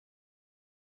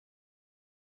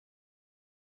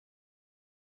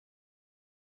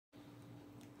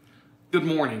Good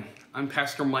morning. I'm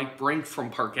Pastor Mike Brink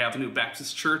from Park Avenue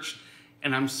Baptist Church,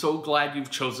 and I'm so glad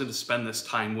you've chosen to spend this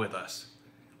time with us.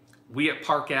 We at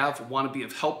Park Ave want to be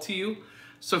of help to you,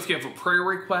 so if you have a prayer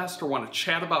request or want to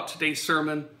chat about today's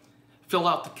sermon, fill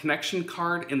out the connection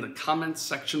card in the comments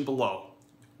section below.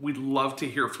 We'd love to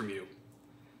hear from you.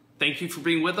 Thank you for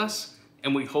being with us,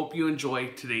 and we hope you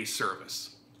enjoy today's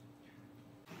service.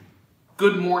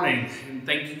 Good morning, and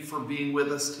thank you for being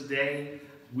with us today.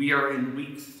 We are in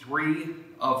week 3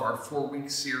 of our 4-week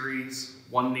series,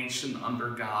 One Nation Under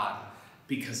God,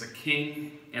 because a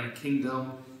king and a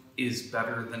kingdom is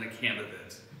better than a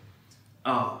candidate.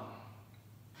 I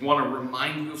want to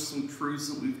remind you of some truths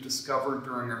that we've discovered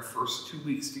during our first 2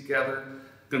 weeks together. I'm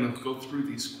going to go through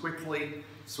these quickly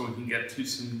so we can get to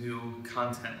some new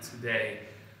content today.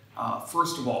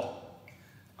 First of all,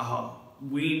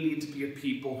 we need to be a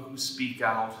people who speak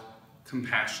out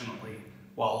compassionately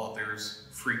while others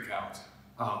freak out.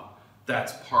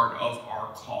 That's part of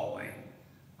our calling,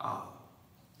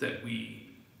 that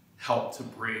we help to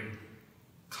bring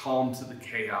calm to the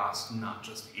chaos, not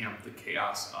just amp the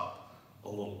chaos up a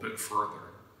little bit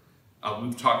further.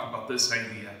 We've talked about this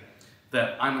idea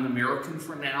that I'm an American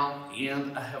for now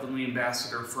and a heavenly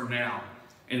ambassador for now,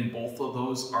 and both of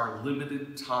those are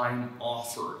limited time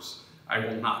offers. I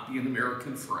will not be an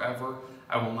American forever.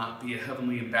 I will not be a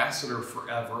heavenly ambassador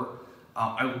forever.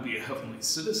 I will be a heavenly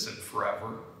citizen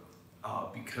forever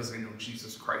because I know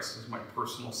Jesus Christ is my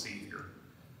personal Savior.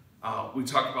 We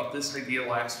talked about this idea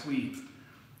last week,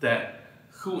 that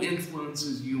who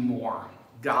influences you more,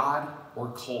 God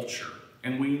or culture?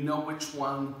 And we know which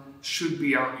one should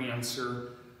be our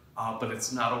answer, but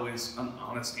it's not always an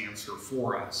honest answer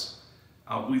for us.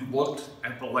 We looked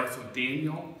at the life of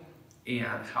Daniel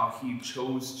and how he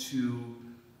chose to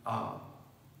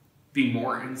be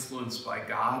more influenced by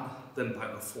God than by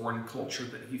the foreign culture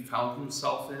that he found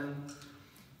himself in,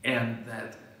 and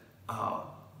that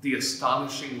the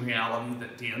astonishing reality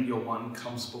that Daniel 1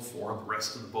 comes before the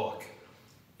rest of the book,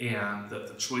 and that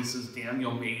the choices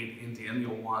Daniel made in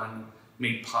Daniel 1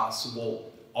 made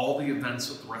possible all the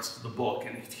events of the rest of the book.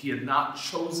 And if he had not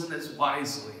chosen as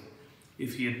wisely,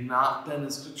 if he had not been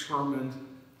as determined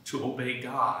to obey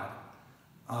God,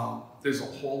 there's a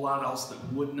whole lot else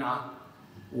that would not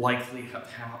likely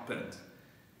have happened.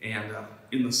 And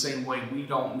in the same way, we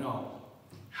don't know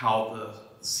how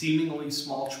the seemingly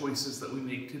small choices that we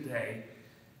make today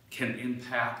can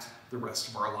impact the rest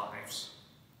of our lives.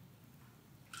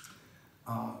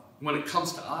 When it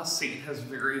comes to us, Satan has a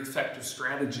very effective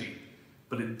strategy,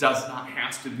 but it does not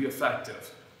have to be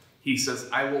effective. He says,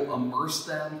 I will immerse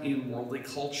them in worldly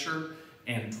culture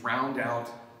and drown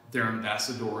out their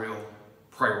ambassadorial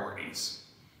priorities.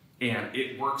 And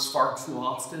it works far too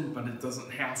often, but it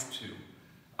doesn't have to.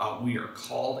 We are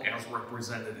called as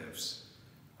representatives.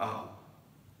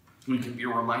 We can be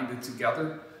reminded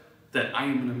together that I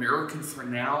am an American for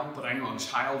now, but I am a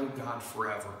child of God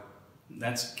forever.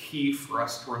 That's key for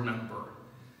us to remember.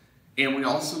 And we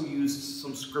also used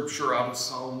some scripture out of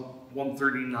Psalm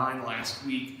 139 last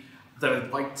week that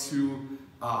I'd like to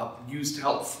use to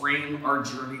help frame our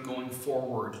journey going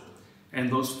forward. And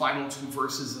those final 2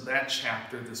 verses of that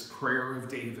chapter, this prayer of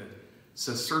David,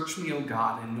 says, search me, O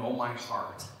God, and know my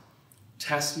heart.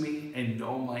 Test me and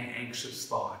know my anxious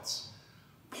thoughts.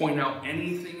 Point out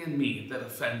anything in me that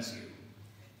offends you,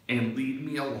 and lead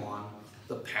me along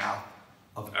the path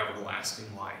of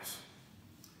everlasting life.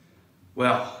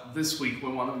 Well, this week we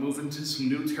want to move into some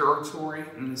new territory,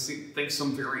 and I think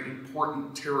some very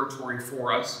important territory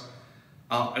for us.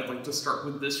 I'd like to start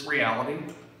with this reality,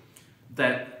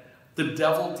 that the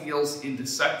devil deals in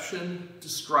deception,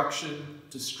 destruction,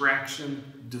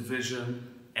 distraction, division,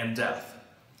 and death.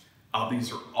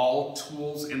 These are all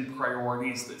tools and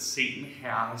priorities that Satan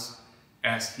has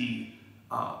as he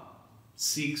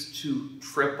seeks to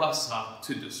trip us up,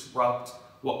 to disrupt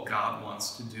what God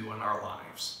wants to do in our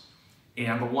lives.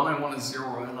 And the one I want to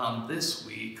zero in on this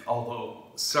week, although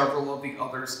several of the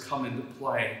others come into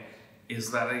play,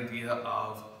 is that idea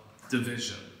of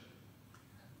division.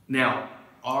 Now,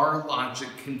 our logic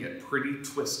can get pretty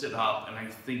twisted up, and I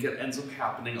think it ends up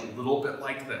happening a little bit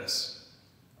like this.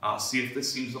 See if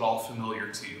this seems at all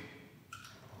familiar to you.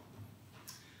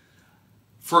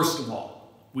 First of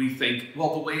all, we think,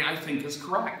 well, the way I think is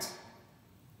correct.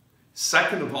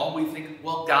 Second of all, we think,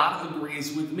 well, God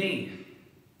agrees with me.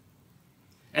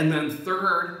 And then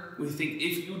third, we think,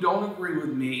 if you don't agree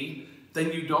with me,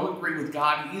 then you don't agree with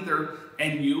God either,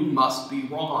 and you must be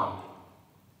wrong.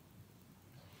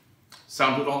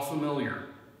 Sound at all familiar?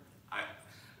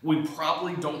 We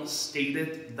probably don't state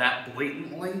it that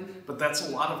blatantly, but that's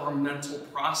a lot of our mental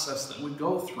process that we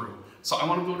go through. So I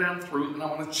want to go down through and I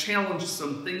want to challenge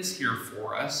some things here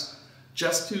for us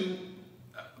just to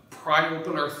pry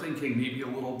open our thinking maybe a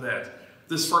little bit.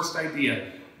 This first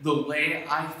idea, the way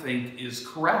I think is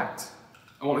correct.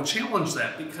 I want to challenge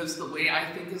that because the way I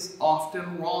think is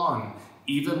often wrong,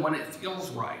 even when it feels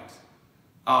right.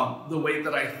 The way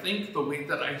that I think, the way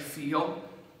that I feel,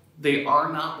 they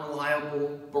are not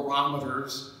reliable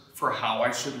barometers for how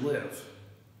I should live.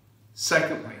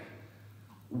 Secondly,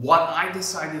 what I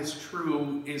decide is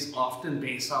true is often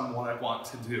based on what I want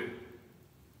to do.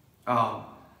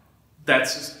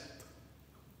 That's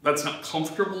not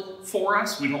comfortable for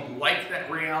us. We don't like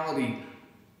that reality.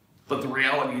 But the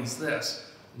reality is this.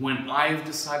 When I've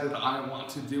decided I want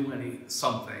to do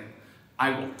something,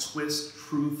 I will twist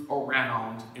truth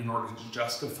around in order to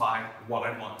justify what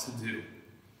I want to do.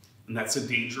 And that's a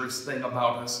dangerous thing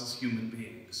about us as human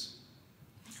beings.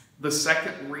 The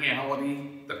second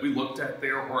reality that we looked at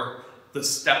there, or the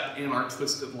step in our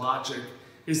twisted logic,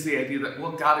 is the idea that,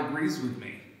 well, God agrees with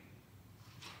me.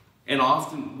 And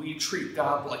often we treat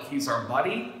God like he's our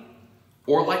buddy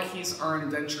or like he's our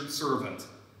indentured servant,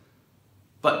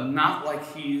 but not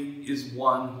like he is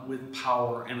one with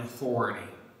power and authority.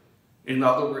 In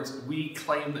other words, we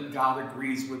claim that God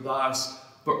agrees with us,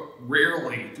 but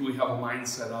rarely do we have a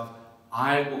mindset of,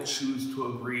 I will choose to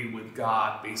agree with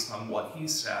God based on what he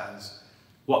says,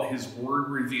 what his word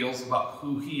reveals about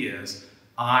who he is.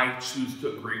 I choose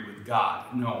to agree with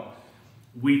God. No,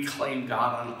 we claim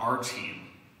God on our team.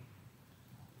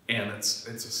 And it's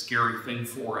a scary thing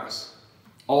for us.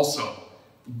 Also,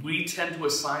 we tend to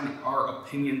assign our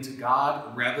opinion to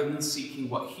God rather than seeking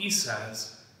what he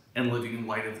says and living in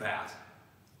light of that.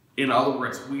 In other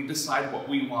words, we decide what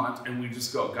we want and we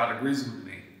just go, God agrees with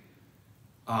me.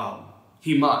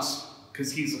 He must,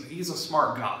 because he's a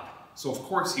smart God. So of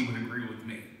course he would agree with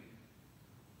me.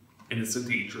 And it's a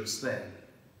dangerous thing.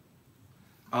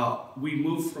 We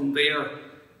move from there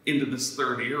into this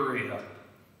third area.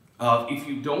 If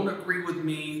you don't agree with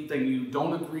me, then you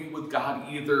don't agree with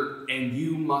God either, and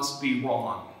you must be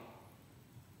wrong.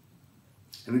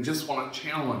 And I just want to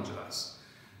challenge us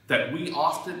that we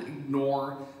often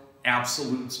ignore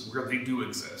absolutes where they do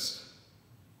exist.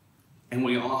 And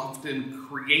we often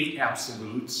create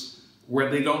absolutes where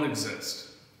they don't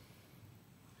exist.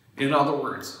 In other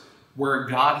words, where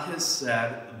God has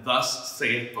said, thus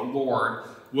saith the Lord,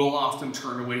 we'll often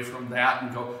turn away from that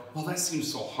and go, well, that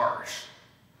seems so harsh.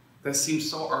 That seems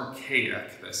so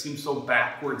archaic. That seems so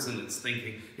backwards in its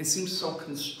thinking. It seems so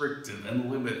constrictive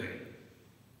and limiting.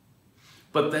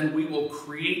 But then we will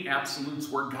create absolutes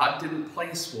where God didn't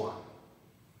place one.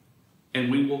 And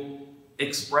we will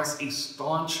express a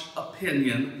staunch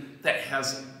opinion that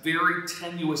has very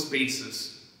tenuous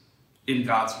basis in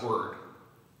God's word.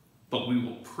 But we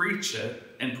will preach it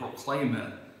and proclaim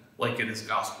it like it is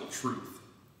gospel truth.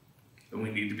 And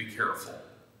we need to be careful.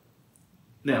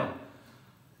 Now,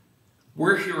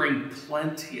 we're hearing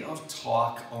plenty of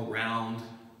talk around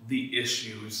the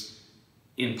issues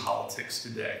in politics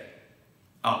today.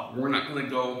 We're not going to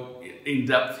go in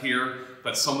depth here,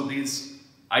 but some of these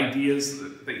ideas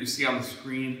that you see on the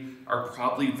screen are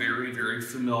probably very, very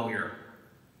familiar.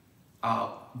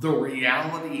 The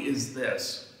reality is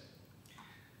this.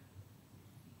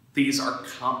 These are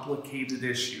complicated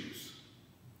issues,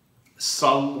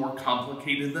 some more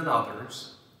complicated than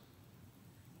others.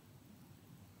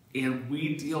 And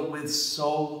we deal with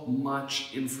so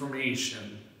much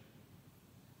information,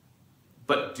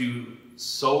 but do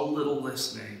so little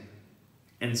listening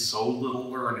and so little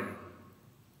learning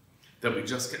that we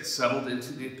just get settled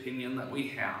into the opinion that we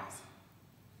have.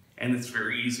 And it's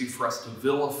very easy for us to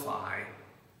vilify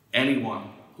anyone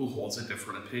who holds a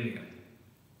different opinion.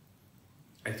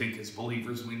 I think as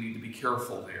believers, we need to be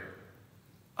careful there.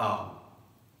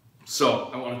 So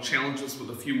I want to challenge us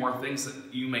with a few more things that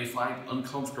you may find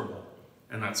uncomfortable,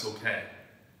 and that's okay.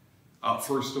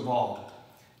 First of all,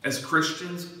 as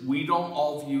Christians, we don't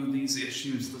all view these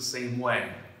issues the same way.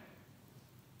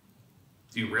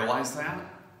 Do you realize that?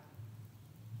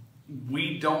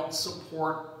 We don't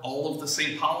support all of the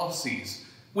same policies.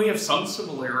 We have some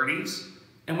similarities,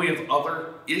 and we have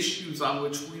other issues on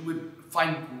which we would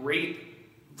find great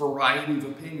variety of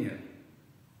opinion.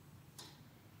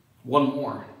 One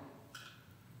more.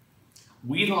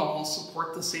 We don't all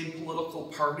support the same political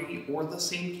party or the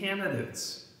same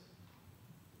candidates.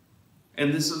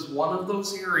 And this is one of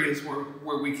those areas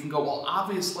where we can go, well,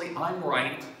 obviously I'm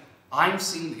right. I'm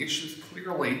seeing the issues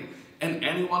clearly. And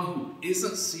anyone who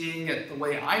isn't seeing it the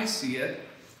way I see it,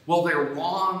 well, they're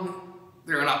wrong.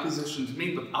 They're in opposition to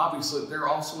me, but obviously they're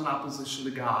also in opposition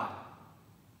to God.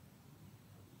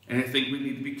 And I think we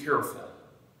need to be careful.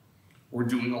 We're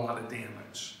doing a lot of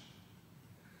damage.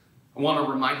 I want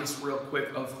to remind us real quick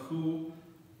of who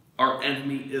our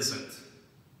enemy isn't.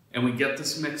 And we get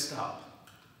this mixed up.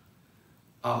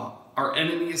 Our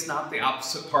enemy is not the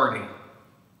opposite party.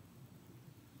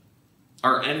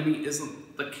 Our enemy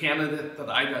isn't the candidate that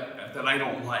I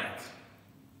don't like.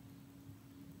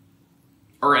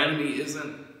 Our enemy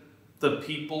isn't the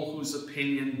people whose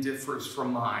opinion differs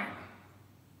from mine.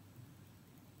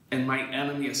 And my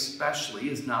enemy especially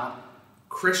is not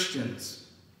Christians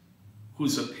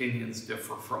whose opinions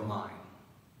differ from mine.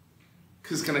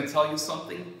 Because can I tell you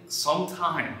something?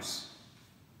 Sometimes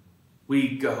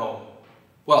we go,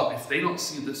 well, if they don't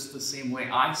see this the same way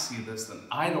I see this, then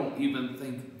I don't even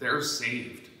think they're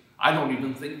saved. I don't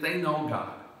even think they know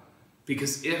God.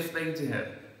 Because if they did,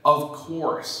 of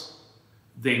course,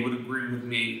 they would agree with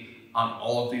me on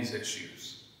all of these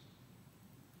issues.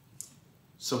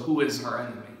 So who is our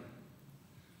enemy?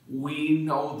 We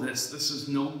know this. This is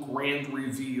no grand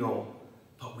reveal,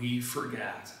 but we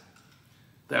forget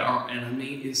that our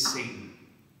enemy is Satan.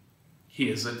 He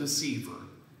is a deceiver.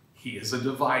 He is a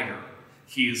divider.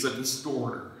 He is a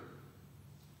distorter.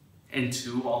 And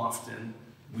too often,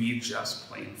 we just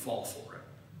plain fall for it.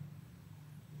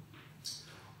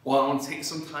 Well, I want to take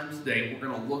some time today. We're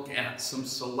going to look at some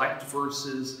select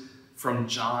verses from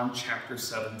John chapter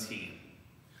 17.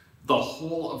 The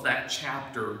whole of that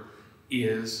chapter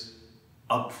is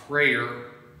a prayer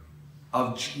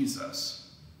of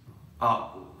Jesus.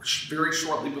 Very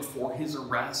shortly before his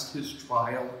arrest, his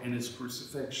trial, and his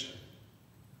crucifixion.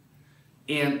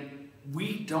 And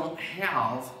we don't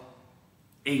have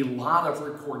a lot of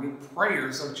recorded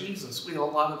prayers of Jesus. We have a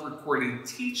lot of recorded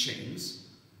teachings,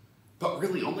 but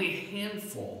really only a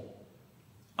handful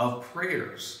of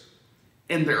prayers.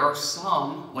 And there are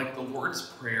some, like the Lord's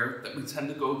Prayer, that we tend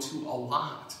to go to a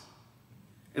lot.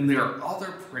 And there are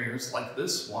other prayers, like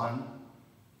this one,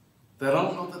 that I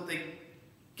don't know that they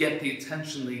get the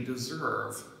attention they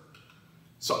deserve.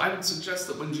 So I would suggest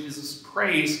that when Jesus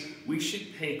prays, we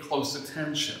should pay close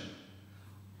attention.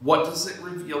 What does it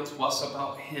reveal to us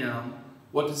about him?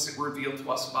 What does it reveal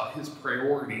to us about his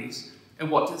priorities? And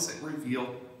what does it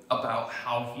reveal about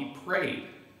how he prayed?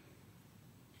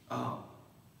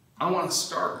 I want to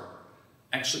start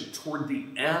actually toward the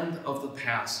end of the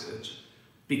passage,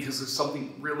 because there's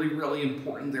something really, really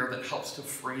important there that helps to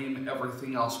frame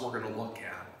everything else we're going to look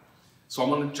at. So I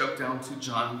want to jump down to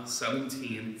John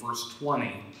 17, verse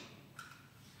 20.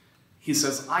 He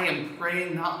says, I am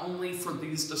praying not only for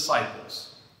these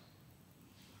disciples,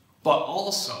 but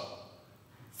also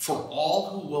for all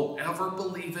who will ever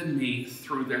believe in me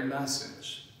through their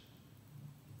message.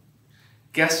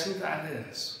 Guess who that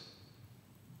is?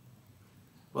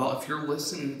 Well, if you're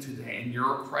listening today and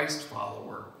you're a Christ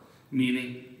follower,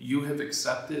 meaning you have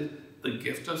accepted the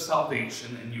gift of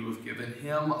salvation and you have given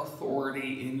him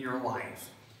authority in your life,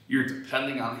 you're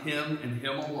depending on him and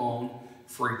him alone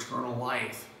for eternal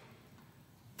life,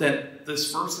 then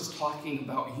this verse is talking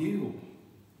about you.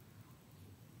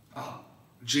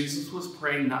 Jesus was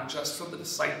praying not just for the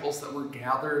disciples that were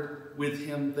gathered with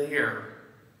him there.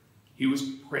 He was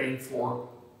praying for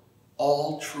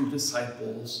all true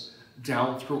disciples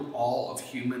down through all of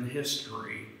human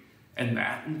history, and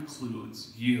that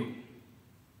includes you.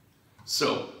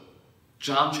 So,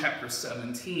 John chapter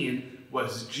 17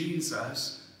 was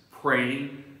Jesus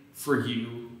praying for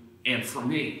you and for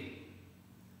me.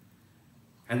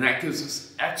 And that gives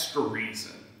us extra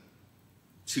reason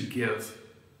to give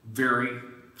very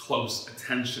close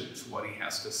attention to what he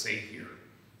has to say here.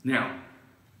 Now,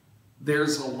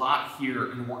 there's a lot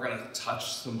here, and we're going to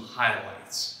touch some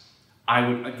highlights. I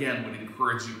would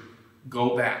encourage you,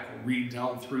 go back, read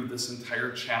down through this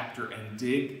entire chapter and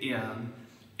dig in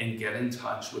and get in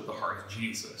touch with the heart of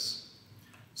Jesus.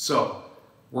 So,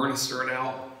 we're going to start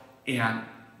out, and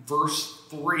verse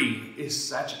 3 is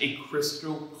such a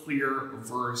crystal clear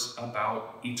verse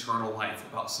about eternal life,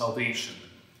 about salvation.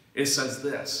 It says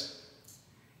this,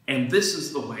 and this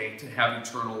is the way to have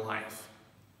eternal life,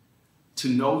 to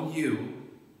know you,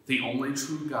 the only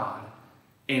true God,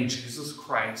 and Jesus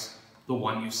Christ, the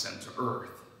one you sent to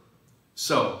earth.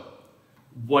 So,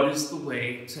 what is the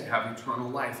way to have eternal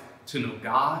life? To know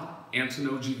God and to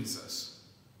know Jesus.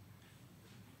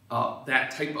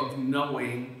 That type of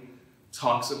knowing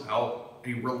talks about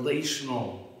a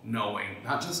relational knowing,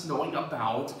 not just knowing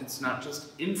about, it's not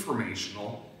just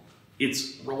informational,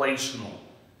 it's relational.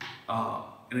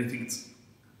 And I think it's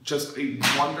just a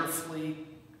wonderfully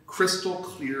crystal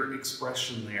clear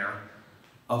expression there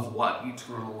of what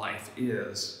eternal life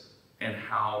is and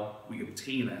how we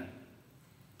obtain it.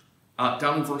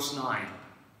 Down in verse 9,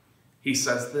 he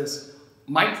says this,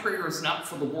 my prayer is not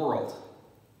for the world,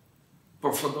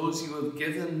 but for those you have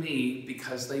given me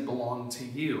because they belong to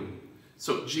you.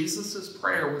 So Jesus'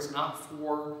 prayer was not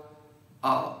for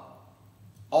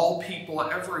all people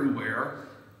everywhere.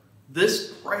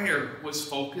 This prayer was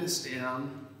focused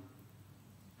in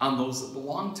on those that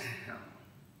belonged to him,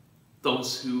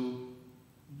 those who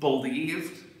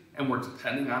believed and were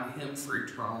depending on him for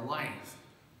eternal life.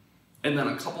 And then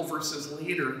a couple verses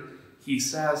later, he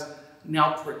says,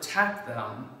 now protect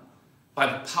them by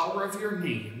the power of your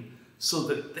name so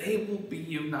that they will be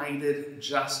united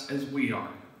just as we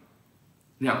are.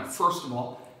 Now, first of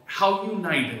all, how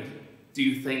united do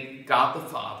you think God the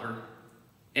Father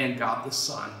and God the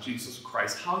Son, Jesus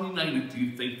Christ, how united do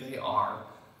you think they are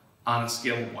on a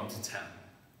scale of 1 to 10?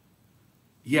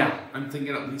 Yeah, I'm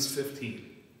thinking at least 15.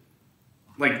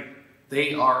 Like,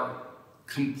 they are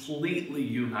completely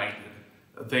united.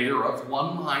 They are of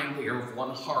one mind, they are of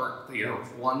one heart, they are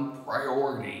of one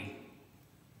priority.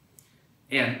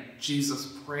 And Jesus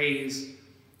prays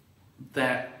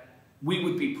that we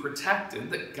would be protected,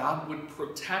 that God would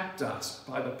protect us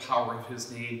by the power of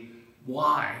his name.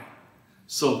 Why?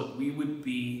 So that we would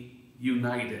be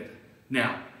united.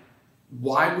 Now,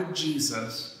 why would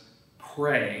Jesus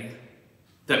pray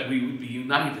that we would be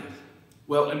united?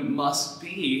 Well, it must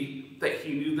be that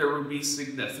he knew there would be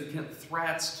significant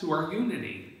threats to our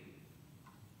unity.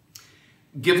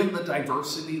 Given the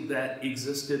diversity that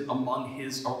existed among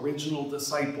his original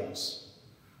disciples,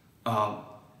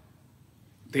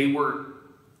 they were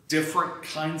different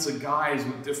kinds of guys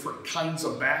with different kinds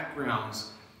of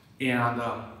backgrounds. And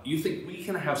you think we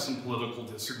can have some political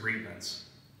disagreements.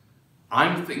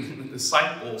 I'm thinking the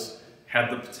disciples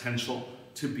had the potential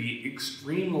to be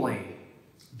extremely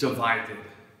divided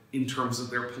in terms of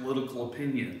their political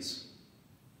opinions.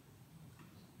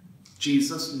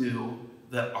 Jesus knew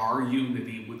that our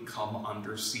unity would come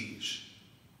under siege.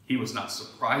 He was not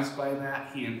surprised by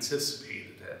that. He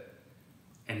anticipated it,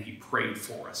 and he prayed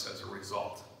for us as a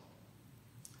result.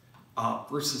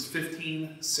 Verses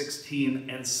 15, 16,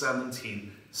 and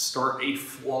 17 start a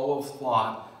flow of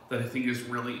thought that I think is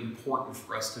really important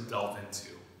for us to delve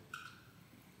into.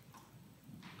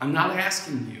 I'm not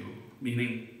asking you,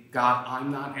 meaning God,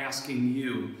 I'm not asking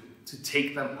you to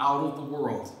take them out of the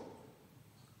world,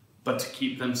 but to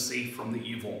keep them safe from the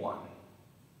evil one.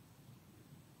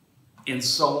 And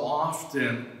so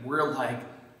often we're like,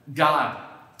 God,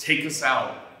 take us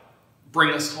out,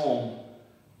 bring us home.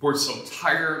 We're so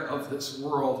tired of this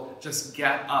world, just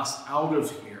get us out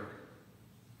of here.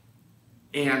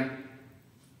 And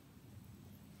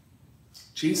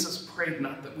Jesus prayed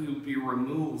not that we would be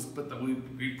removed, but that we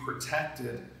would be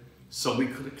protected so we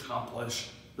could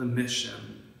accomplish the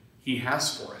mission he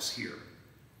has for us here.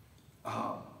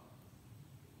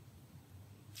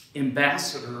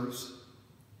 Ambassadors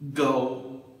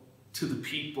go to the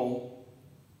people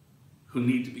who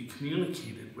need to be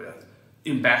communicated with.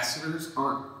 Ambassadors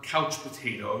aren't couch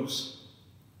potatoes.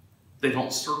 They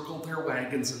don't circle their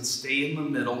wagons and stay in the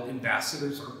middle.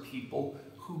 Ambassadors are people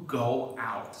who go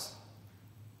out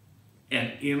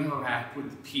and interact with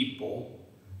the people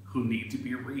who need to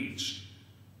be reached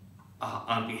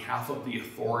on behalf of the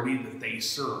authority that they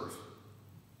serve.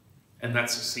 And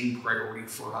that's the same priority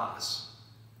for us.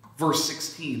 Verse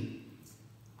 16,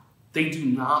 they do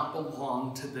not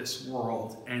belong to this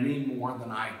world any more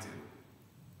than I do.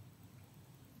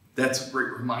 That's a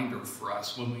great reminder for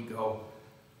us when we go,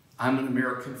 I'm an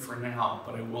American for now,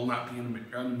 but I will not be an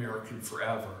American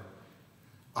forever.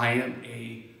 I am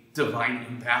a divine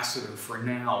ambassador for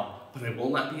now, but I will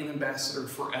not be an ambassador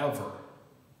forever.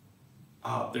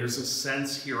 There's a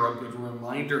sense here, a good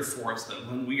reminder for us that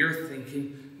when we are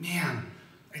thinking, man,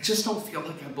 I just don't feel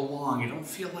like I belong, I don't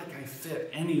feel like I fit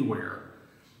anywhere.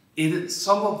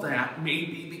 Some of that may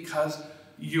be because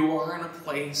you are in a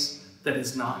place that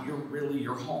is not really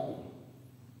your home.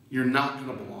 You're not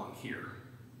going to belong here.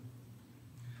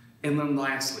 And then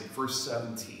lastly, verse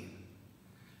 17.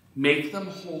 Make them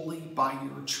holy by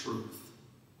your truth.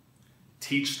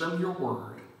 Teach them your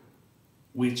word,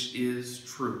 which is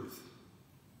truth.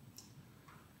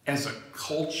 As a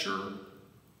culture,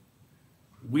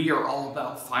 we are all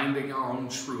about finding our own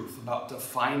truth, about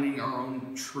defining our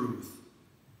own truth.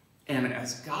 And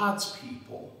as God's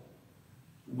people,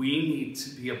 we need to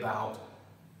be about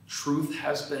truth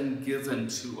has been given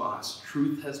to us.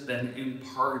 Truth has been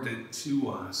imparted to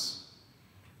us.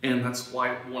 And that's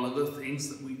why one of the things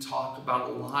that we talk about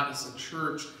a lot as a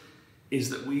church is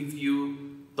that we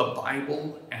view the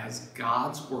Bible as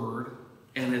God's word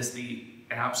and as the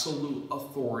absolute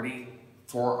authority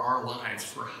for our lives,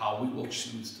 for how we will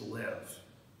choose to live.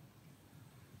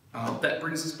 That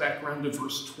brings us back around to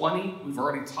verse 20. We've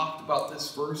already talked about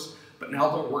this verse, But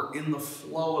now that we're in the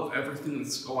flow of everything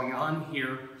that's going on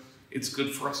here, it's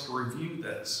good for us to review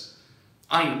this.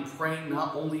 I am praying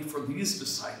not only for these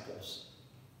disciples,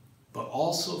 but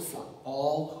also for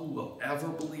all who will ever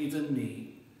believe in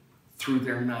me through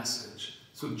their message.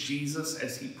 So Jesus,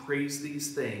 as he prays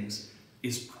these things,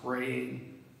 is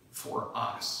praying for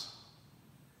us.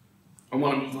 I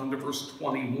want to move on to verse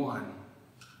 21.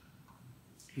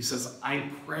 He says, I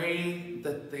pray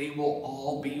that they will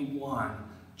all be one,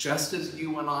 just as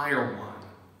you and I are one,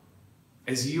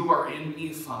 as you are in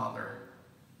me, Father,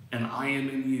 and I am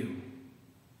in you.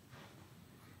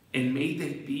 And may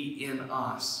they be in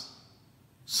us,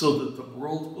 so that the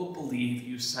world will believe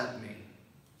you sent me.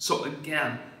 So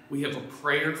again, we have a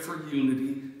prayer for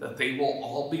unity, that they will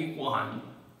all be one.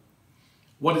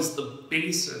 What is the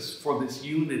basis for this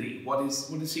unity? What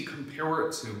does he compare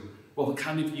it to? Well, the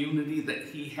kind of unity that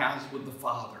he has with the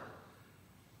Father.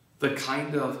 The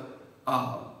kind of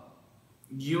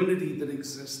unity that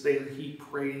exists there, he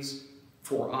prays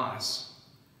for us.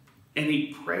 And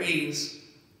he prays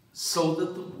so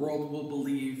that the world will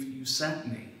believe you sent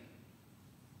me.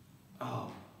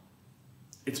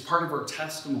 It's part of our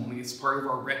testimony, it's part of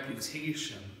our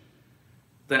reputation,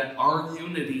 that our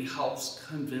unity helps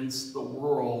convince the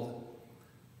world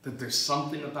that there's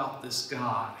something about this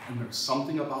God and there's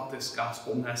something about this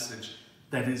gospel message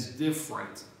that is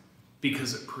different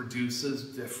because it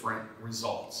produces different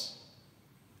results.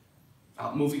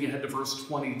 Moving ahead to verse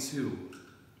 22,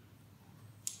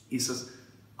 he says,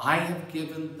 I have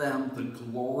given them the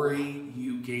glory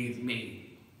you gave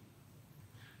me,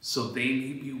 so they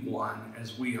may be one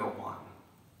as we are one.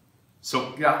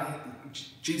 So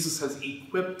Jesus has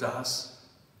equipped us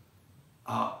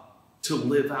to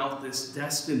live out this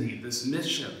destiny, this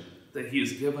mission that he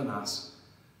has given us.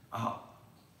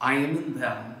 I am in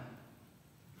them,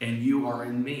 and you are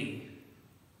in me.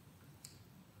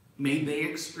 May they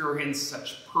experience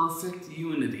such perfect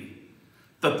unity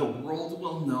that the world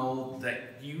will know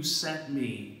that you sent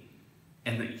me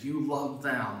and that you love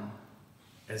them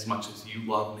as much as you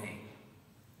love me.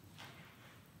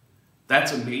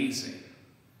 That's amazing.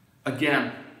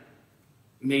 Again,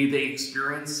 may they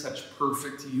experience such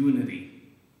perfect unity.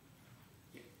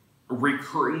 A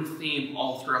recurring theme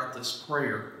all throughout this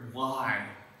prayer. Why?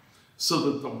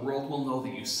 So that the world will know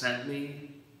that you sent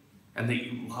me and that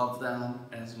you love them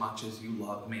as much as you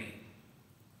love me.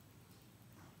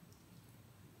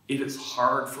 It is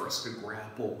hard for us to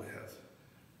grapple with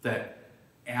that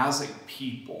as a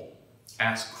people,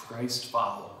 as Christ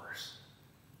followers,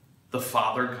 the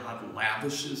Father God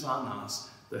lavishes on us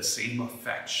the same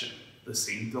affection, the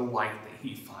same delight that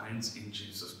he finds in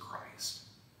Jesus Christ.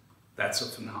 That's a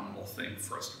phenomenal thing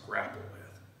for us to grapple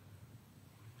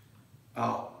with.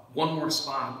 One more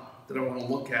spot that I want to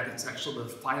look at, it's actually the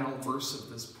final verse of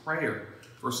this prayer,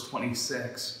 verse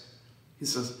 26. He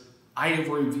says, I have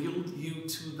revealed you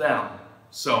to them.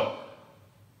 So,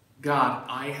 God,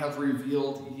 I have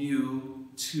revealed you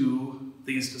to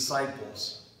these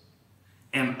disciples,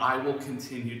 and I will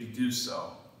continue to do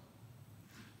so.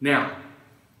 Now,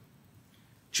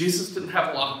 Jesus didn't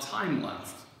have a lot of time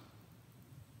left,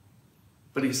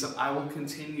 but he said, I will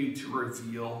continue to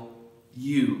reveal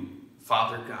you,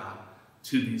 Father God,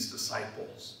 to these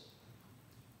disciples.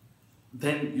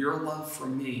 Then your love for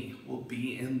me will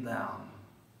be in them,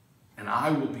 and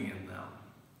I will be in them.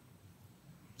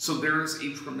 So there is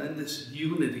a tremendous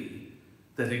unity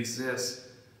that exists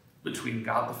between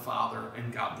God the Father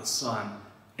and God the Son.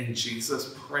 And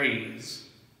Jesus prays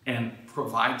and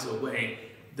provides a way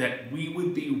that we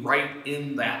would be right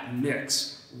in that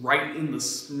mix, right in the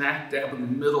smack dab in the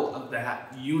middle of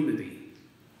that unity.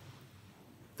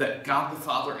 That God the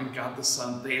Father and God the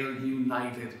Son, they are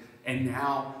united. And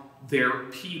now their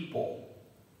people,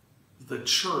 the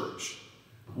church,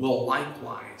 will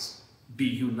likewise be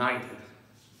united.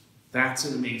 That's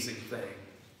an amazing thing.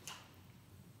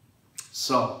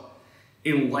 So,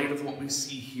 in light of what we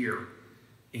see here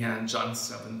in John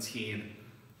 17,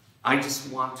 I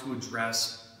just want to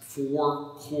address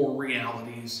 4 core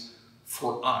realities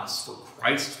for us, for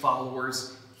Christ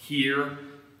followers here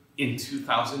in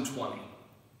 2020.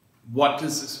 What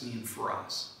does this mean for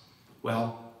us?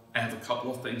 Well, I have a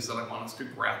couple of things that I want us to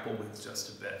grapple with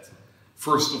just a bit.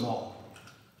 First of all,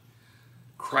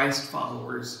 Christ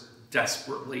followers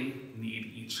desperately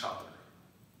need each other.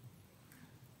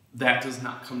 That does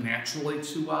not come naturally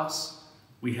to us.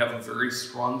 We have a very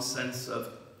strong sense of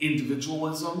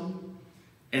individualism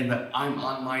and that I'm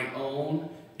on my own,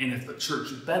 and if the church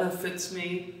benefits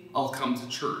me, I'll come to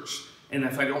church. And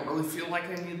if I don't really feel like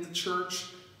I need the church,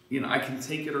 I can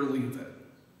take it or leave it.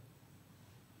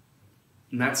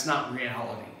 And that's not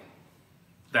reality.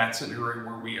 That's an area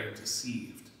where we are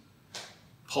deceived.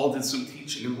 Paul did some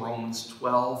teaching in Romans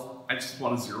 12. I just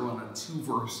want to zero in on 2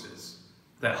 verses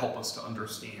that help us to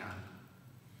understand.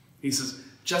 He says,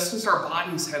 just as our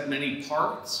bodies have many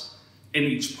parts, and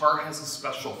each part has a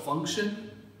special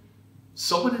function,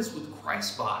 so it is with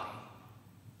Christ's body.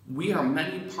 We are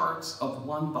many parts of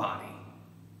one body,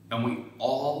 and we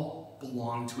all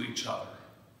belong to each other.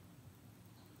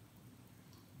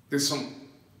 There's some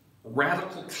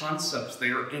radical concepts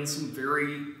there and some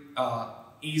very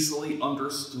easily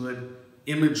understood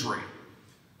imagery.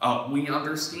 We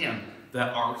understand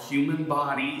that our human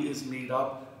body is made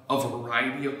up of a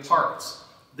variety of parts.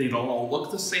 They don't all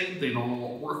look the same, they don't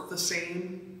all work the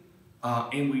same,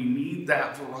 and we need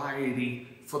that variety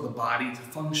for the body to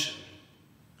function.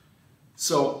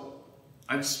 So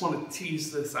I just want to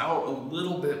tease this out a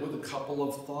little bit with a couple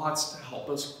of thoughts to help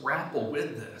us grapple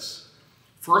with this.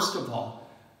 First of all,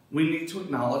 we need to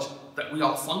acknowledge that we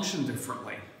all function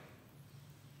differently.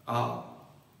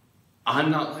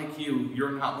 I'm not like you,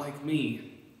 you're not like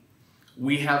me.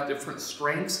 We have different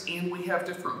strengths and we have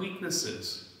different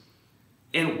weaknesses.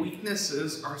 And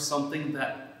weaknesses are something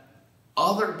that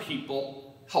other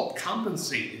people help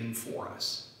compensate in for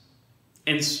us.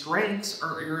 And strengths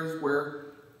are areas where,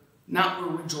 not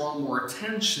where we draw more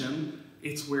attention,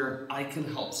 it's where I can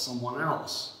help someone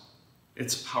else.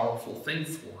 It's a powerful thing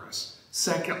for us.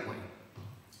 Secondly,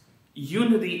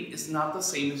 unity is not the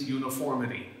same as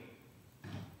uniformity.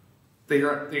 They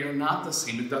are not the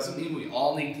same. It doesn't mean we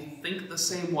all need to think the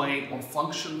same way or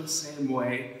function the same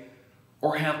way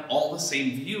or have all the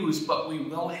same views, but we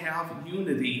will have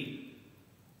unity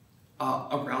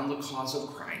around the cause of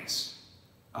Christ.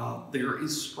 There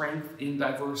is strength in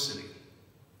diversity.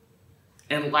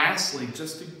 And lastly,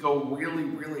 just to go really,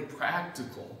 really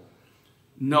practical,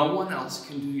 no one else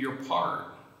can do your part.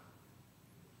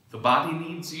 The body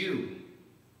needs you.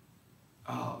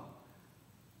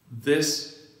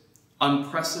 This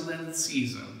unprecedented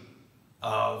season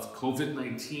of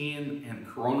COVID-19 and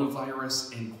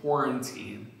coronavirus and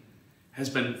quarantine has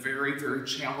been very, very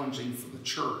challenging for the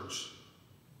church.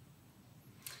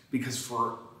 Because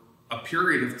for a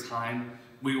period of time,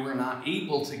 we were not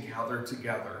able to gather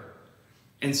together.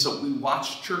 And so we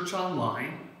watched church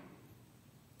online,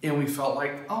 and we felt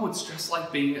like, oh, it's just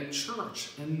like being at church.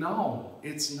 And no,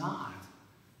 it's not.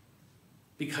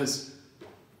 Because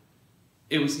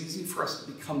it was easy for us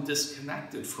to become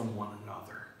disconnected from one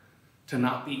another, to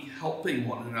not be helping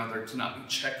one another, to not be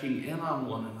checking in on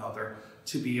one another,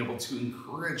 to be able to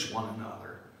encourage one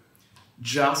another.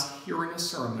 Just hearing a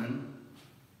sermon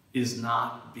is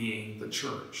not being the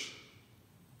church.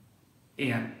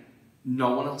 And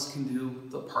no one else can do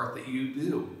the part that you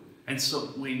do. And so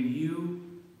when you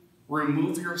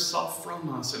remove yourself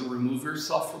from us and remove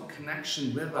yourself from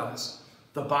connection with us,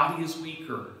 the body is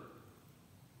weaker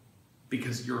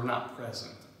because you're not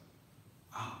present.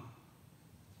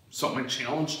 So my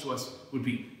challenge to us would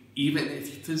be, even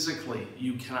if physically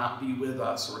you cannot be with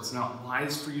us or it's not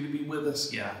wise for you to be with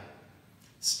us yet,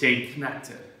 stay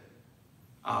connected.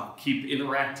 Keep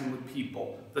interacting with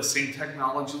people. The same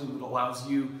technology that allows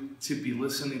you to be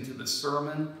listening to the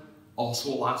sermon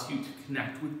also allows you to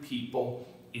connect with people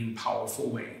in powerful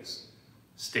ways.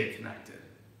 Stay connected.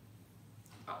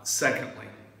 Second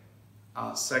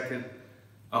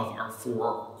of our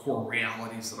 4 core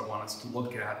realities that I want us to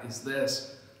look at is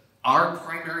this. Our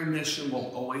primary mission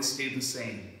will always stay the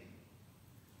same.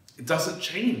 It doesn't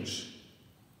change.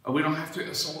 We don't have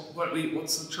to, so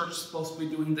what's the church supposed to be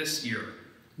doing this year?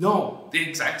 No, the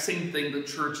exact same thing the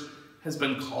church has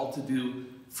been called to do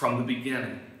from the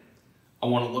beginning. I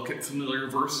want to look at familiar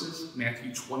verses,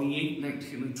 Matthew 28,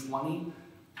 19 and 20.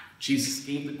 Jesus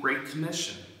gave the Great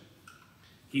Commission.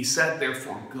 He said,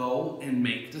 therefore, go and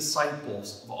make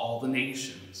disciples of all the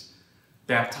nations,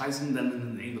 baptizing them in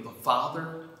the name of the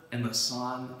Father and the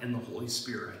Son and the Holy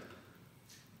Spirit.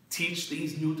 Teach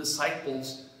these new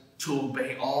disciples to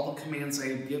obey all the commands I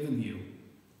have given you.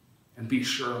 And be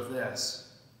sure of this,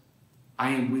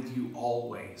 I am with you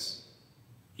always,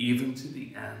 even to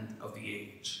the end of the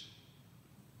age.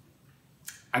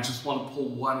 I just want to pull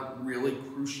one really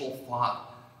crucial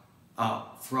thought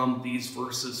from these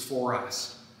verses for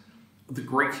us. The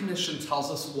Great Commission tells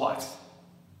us what?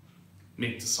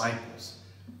 Make disciples.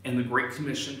 And the Great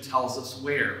Commission tells us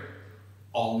where?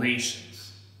 All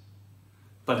nations.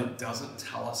 But it doesn't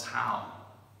tell us how.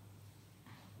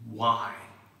 Why?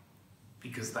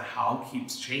 Because the how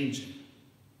keeps changing.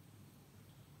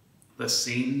 The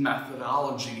same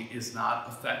methodology is not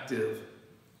effective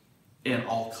in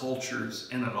all cultures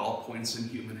and at all points in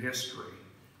human history.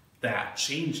 That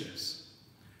changes.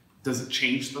 Does it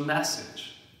change the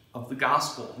message of the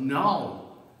gospel? No.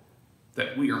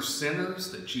 that we are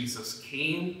sinners, that Jesus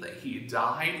came, that he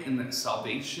died, and that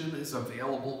salvation is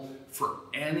available for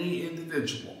any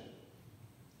individual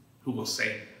who will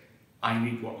say, I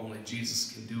need what only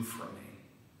Jesus can do for me.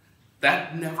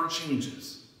 That never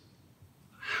changes.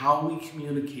 How we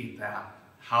communicate that,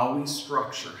 how we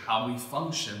structure, how we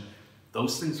function,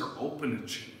 those things are open to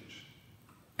change.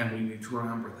 And we need to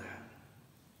remember that.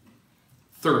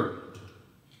 Third,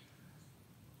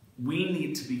 we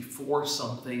need to be for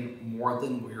something more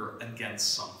than we're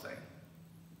against something.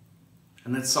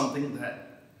 And that's something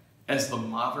that, as the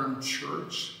modern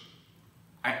church,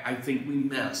 I think we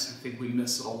miss. I think we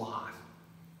miss it a lot.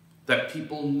 That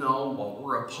people know what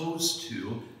we're opposed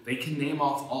to. They can name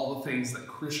off all the things that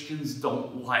Christians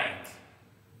don't like.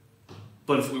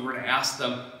 But if we were to ask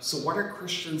them, so what are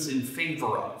Christians in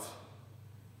favor of?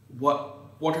 What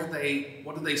do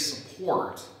they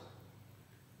support?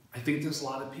 I think there's a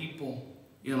lot of people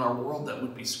in our world that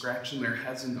would be scratching their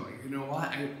heads and going, you know what,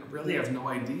 I really have no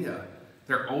idea.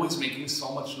 They're always making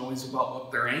so much noise about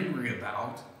what they're angry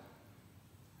about.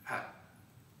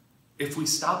 If we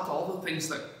stopped all the things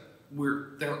that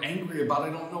they're angry about, I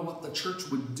don't know what the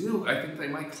church would do. I think they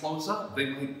might close up. They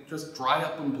might just dry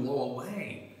up and blow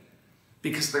away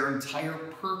because their entire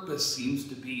purpose seems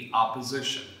to be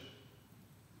opposition.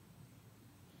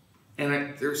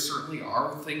 And there certainly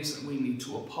are things that we need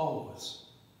to oppose.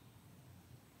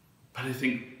 But I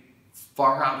think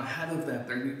far out ahead of that,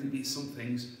 there need to be some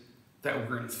things that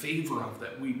we're in favor of,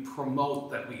 that we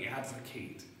promote, that we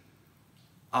advocate.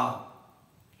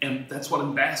 And that's what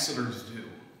ambassadors do.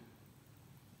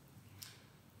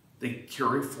 They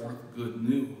carry forth good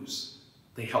news.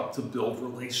 They help to build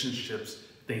relationships.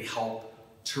 They help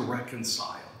to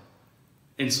reconcile.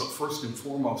 And so first and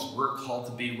foremost, we're called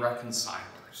to be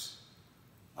reconcilers.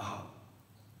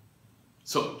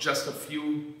 So just a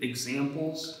few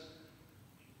examples.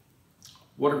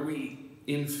 What are we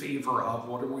in favor of?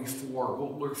 What are we for?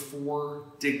 Well, we're for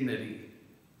dignity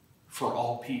for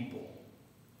all people.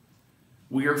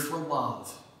 We are for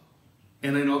love.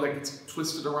 And I know that gets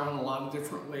twisted around in a lot of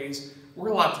different ways. We're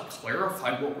allowed to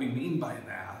clarify what we mean by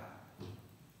that.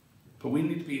 But we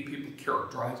need to be people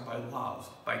characterized by love,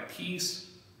 by peace,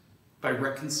 by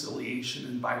reconciliation,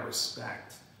 and by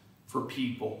respect for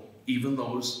people, even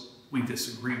those we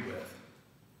disagree with.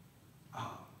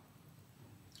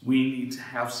 We need to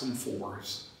have some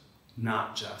fors,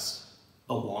 not just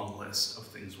a long list of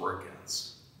things we're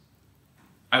against.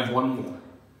 I have one more.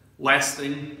 Last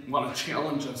thing I want to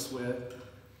challenge us with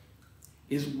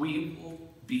is we will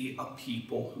be a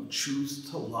people who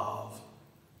choose to love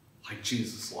like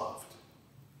Jesus loved.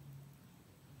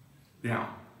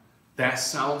 Now, that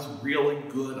sounds really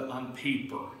good on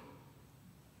paper.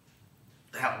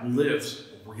 That lives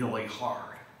really hard.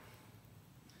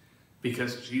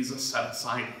 Because Jesus set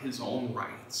aside his own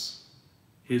rights,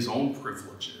 his own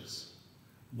privileges,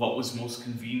 what was most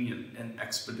convenient and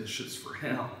expeditious for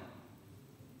him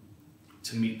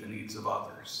to meet the needs of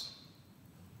others.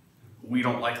 We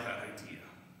don't like that idea.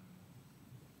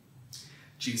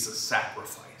 Jesus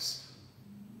sacrificed.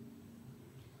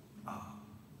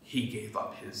 He gave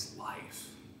up his life.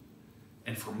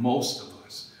 And for most of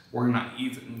us, we're not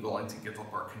even willing to give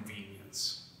up our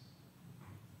convenience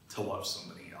to love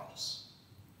somebody else.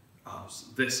 So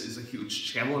this is a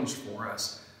huge challenge for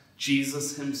us.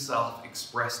 Jesus himself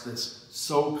expressed this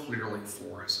so clearly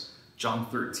for us. John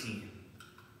 13.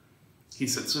 He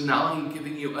said, so now I'm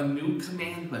giving you a new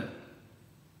commandment.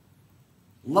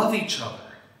 Love each other.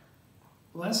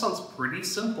 Well, that sounds pretty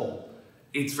simple.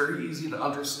 It's very easy to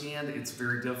understand. It's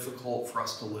very difficult for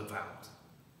us to live out.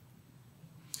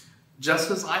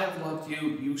 Just as I have loved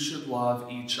you, you should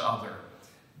love each other.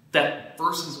 That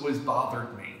verse has always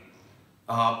bothered me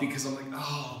because I'm like,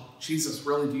 oh, Jesus,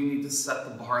 really, do you need to set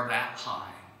the bar that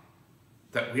high?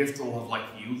 That we have to love like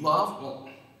you love? Well,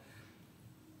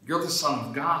 you're the Son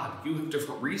of God. You have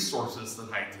different resources than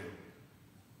I do.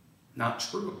 Not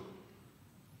true.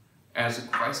 As a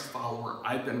Christ follower,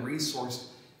 I've been resourced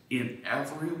in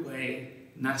every way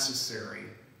necessary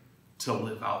to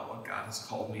live out what God has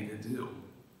called me to do.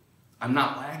 I'm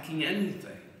not lacking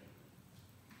anything.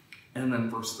 And then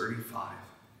verse 35.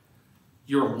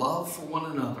 Your love for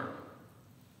one another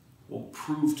will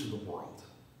prove to the world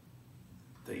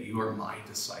that you are my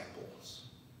disciples.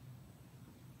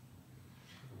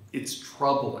 It's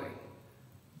troubling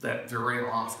that very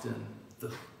often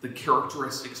the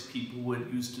characteristics people would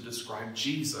use to describe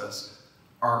Jesus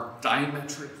are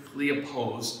diametrically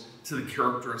opposed to the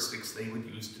characteristics they would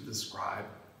use to describe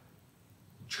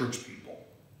church people.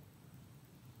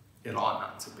 It ought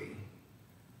not to be.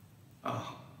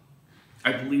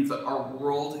 I believe that our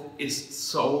world is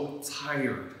so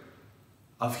tired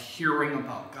of hearing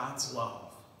about God's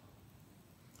love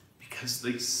because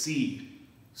they see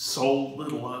so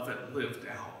little of it lived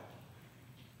out.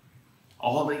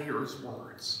 All they hear is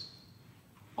words.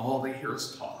 All they hear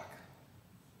is talk.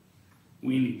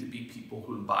 We need to be people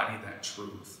who embody that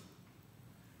truth.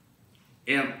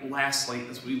 And lastly,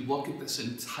 as we look at this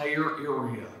entire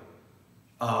area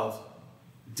of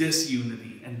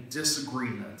disunity and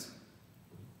disagreement,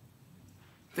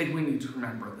 I think we need to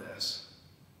remember this.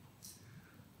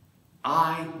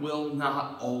 I will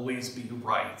not always be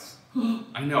right.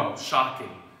 I know,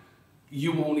 shocking.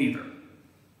 You won't either.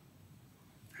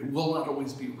 I will not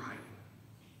always be right.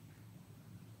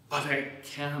 But I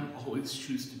can always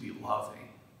choose to be loving.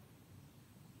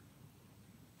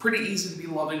 Pretty easy to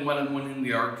be loving when I'm winning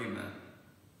the argument.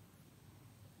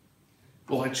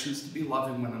 Will I choose to be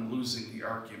loving when I'm losing the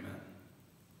argument?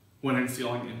 When I'm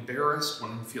feeling embarrassed,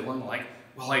 when I'm feeling like,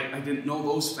 well, I didn't know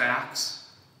those facts.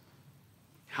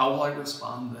 How will I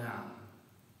respond then?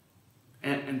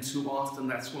 And too often,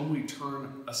 that's when we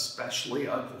turn especially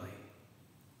ugly.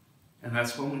 And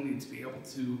that's when we need to be able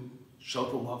to show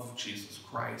the love of Jesus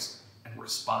Christ and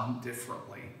respond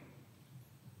differently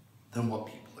than what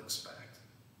people expect.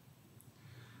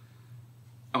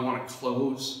 I want to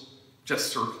close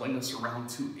just circling us around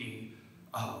to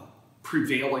a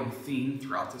prevailing theme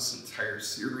throughout this entire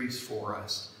series for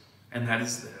us, and that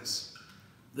is this,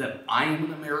 that I am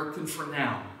an American for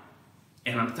now,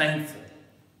 and I'm thankful,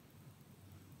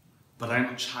 but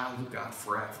I'm a child of God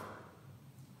forever.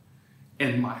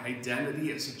 And my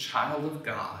identity as a child of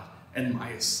God and my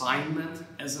assignment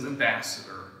as an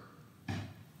ambassador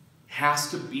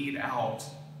has to beat out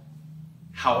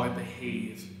how I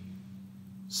behave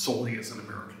solely as an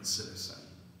American citizen.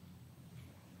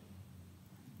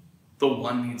 The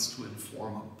one needs to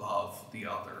inform above the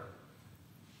other.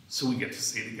 So we get to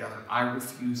say together, I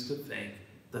refuse to think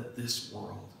that this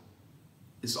world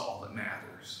is all that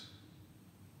matters,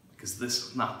 because this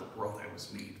is not the world I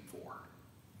was made for.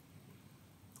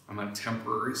 I'm on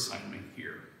temporary assignment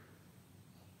here.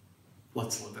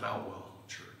 Let's live it out well,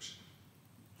 church.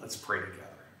 Let's pray together.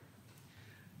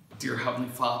 Dear Heavenly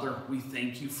Father, we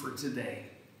thank you for today.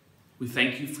 We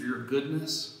thank you for your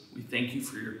goodness. We thank you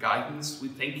for your guidance. We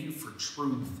thank you for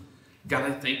truth. God,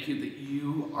 I thank you that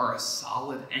you are a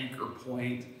solid anchor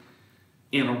point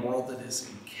in a world that is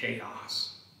in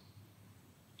chaos.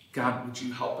 God, would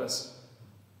you help us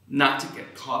not to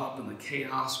get caught up in the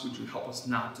chaos? Would you help us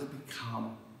not to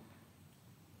become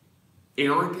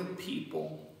arrogant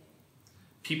people,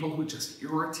 people who just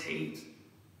irritate?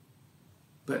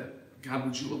 But God,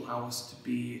 would you allow us to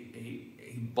be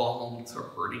a balm to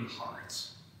hurting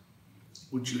hearts?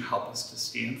 Would you help us to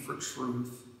stand for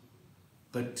truth,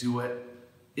 but do it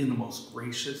in the most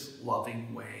gracious,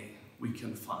 loving way we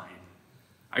can find?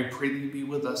 I pray that you be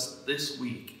with us this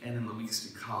week and in the weeks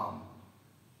to come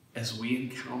as we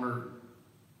encounter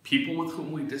people with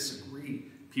whom we disagree,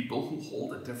 people who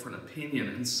hold a different opinion,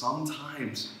 and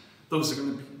sometimes those are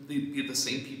going to be the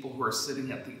same people who are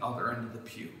sitting at the other end of the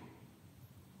pew.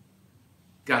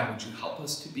 God, would you help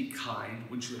us to be kind?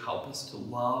 Would you help us to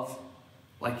love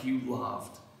like you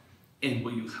loved? And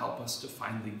will you help us to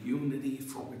find the unity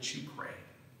for which you pray?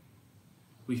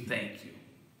 We thank you.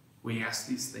 We ask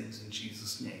these things in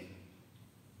Jesus' name.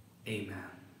 Amen.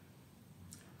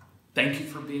 Thank you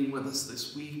for being with us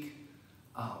this week.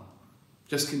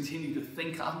 Just continue to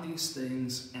think on these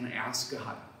things and ask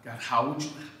God, how would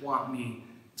you want me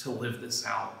to live this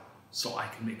out so I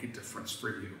can make a difference for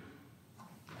you?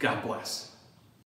 God bless.